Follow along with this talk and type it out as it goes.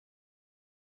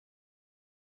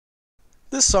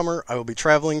This summer, I will be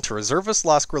traveling to Reservus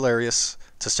Las Grillarias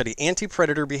to study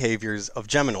anti-predator behaviors of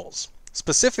geminoles,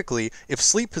 specifically if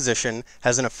sleep position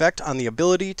has an effect on the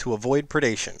ability to avoid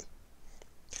predation.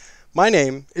 My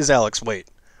name is Alex Waite.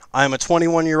 I am a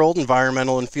 21-year-old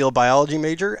environmental and field biology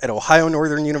major at Ohio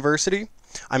Northern University.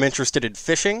 I'm interested in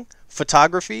fishing,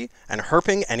 photography, and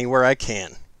herping anywhere I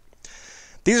can.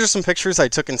 These are some pictures I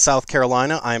took in South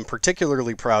Carolina I am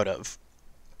particularly proud of.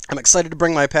 I'm excited to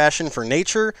bring my passion for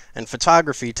nature and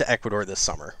photography to Ecuador this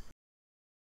summer.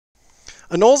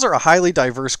 Anoles are a highly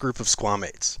diverse group of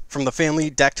squamates, from the family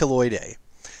Dactyloideae.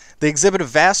 They exhibit a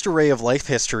vast array of life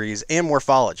histories and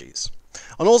morphologies.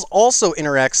 Anoles also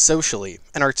interact socially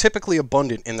and are typically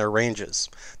abundant in their ranges.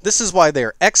 This is why they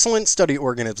are excellent study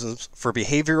organisms for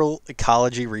behavioral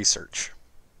ecology research.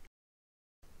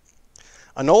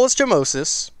 Anolis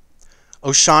gemmosus,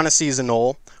 O'Shaughnessy's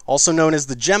anole, also known as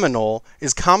the geminole,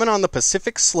 is common on the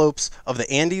Pacific slopes of the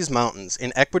Andes Mountains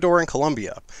in Ecuador and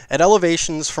Colombia, at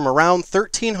elevations from around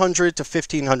 1,300 to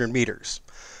 1,500 meters.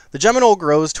 The geminole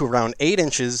grows to around 8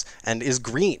 inches and is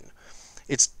green.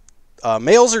 Its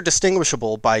males are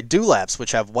distinguishable by dewlaps,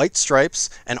 which have white stripes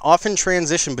and often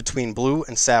transition between blue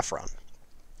and saffron.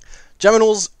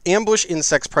 Geminoles ambush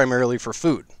insects primarily for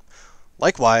food.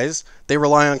 Likewise, they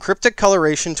rely on cryptic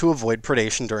coloration to avoid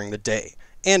predation during the day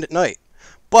and at night.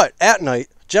 But at night,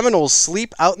 geminoles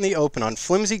sleep out in the open on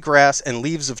flimsy grass and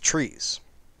leaves of trees.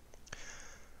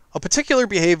 A particular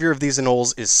behavior of these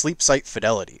anoles is sleep site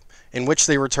fidelity, in which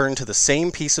they return to the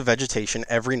same piece of vegetation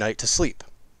every night to sleep.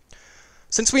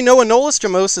 Since we know Anolis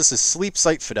gemmosus is sleep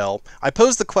site fidel, I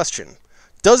pose the question,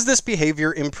 does this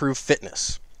behavior improve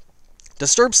fitness?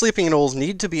 Disturbed sleeping anoles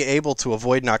need to be able to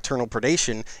avoid nocturnal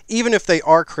predation even if they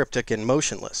are cryptic and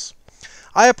motionless.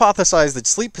 I hypothesize that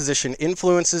sleep position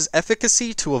influences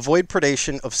efficacy to avoid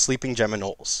predation of sleeping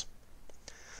geminoles.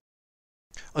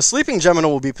 A sleeping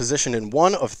geminole will be positioned in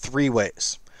one of 3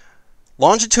 ways.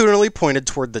 Longitudinally pointed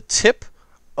toward the tip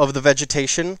of the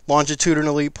vegetation,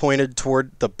 longitudinally pointed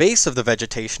toward the base of the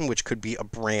vegetation, which could be a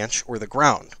branch or the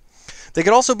ground. They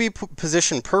could also be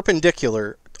positioned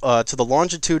perpendicular to the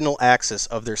longitudinal axis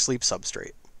of their sleep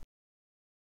substrate.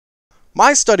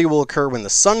 My study will occur when the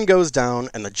sun goes down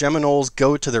and the geminoles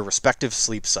go to their respective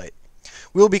sleep site.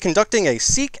 We will be conducting a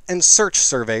seek and search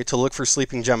survey to look for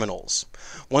sleeping geminoles.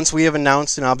 Once we have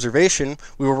announced an observation,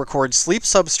 we will record sleep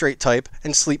substrate type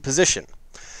and sleep position.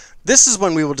 This is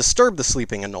when we will disturb the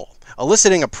sleeping anole,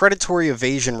 eliciting a predatory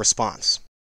evasion response.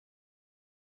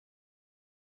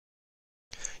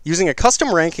 Using a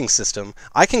custom ranking system,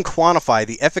 I can quantify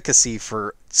the efficacy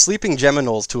for sleeping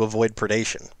geminoles to avoid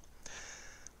predation.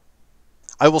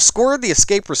 I will score the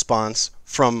escape response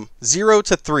from 0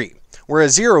 to 3, where a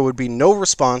 0 would be no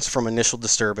response from initial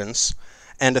disturbance,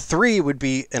 and a 3 would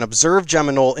be an observed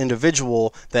geminole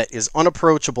individual that is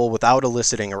unapproachable without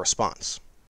eliciting a response.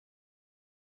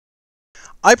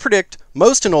 I predict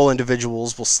most anole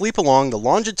individuals will sleep along the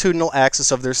longitudinal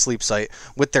axis of their sleep site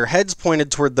with their heads pointed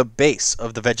toward the base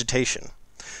of the vegetation.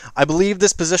 I believe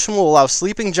this position will allow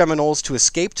sleeping geminoles to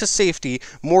escape to safety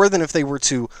more than if they were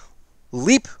to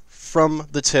leap from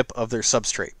the tip of their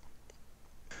substrate.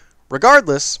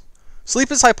 Regardless,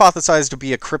 sleep is hypothesized to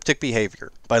be a cryptic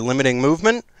behavior. By limiting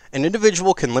movement, an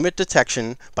individual can limit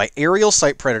detection by aerial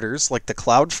site predators like the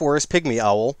cloud forest pygmy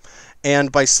owl,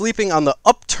 and by sleeping on the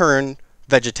upturned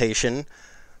vegetation,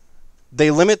 they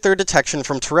limit their detection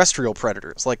from terrestrial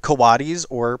predators like coatis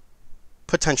or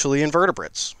potentially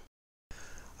invertebrates.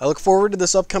 I look forward to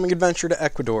this upcoming adventure to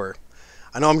Ecuador.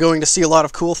 I know I'm going to see a lot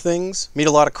of cool things, meet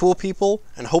a lot of cool people,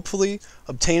 and hopefully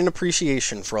obtain an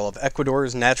appreciation for all of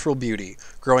Ecuador's natural beauty,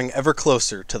 growing ever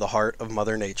closer to the heart of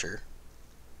Mother Nature.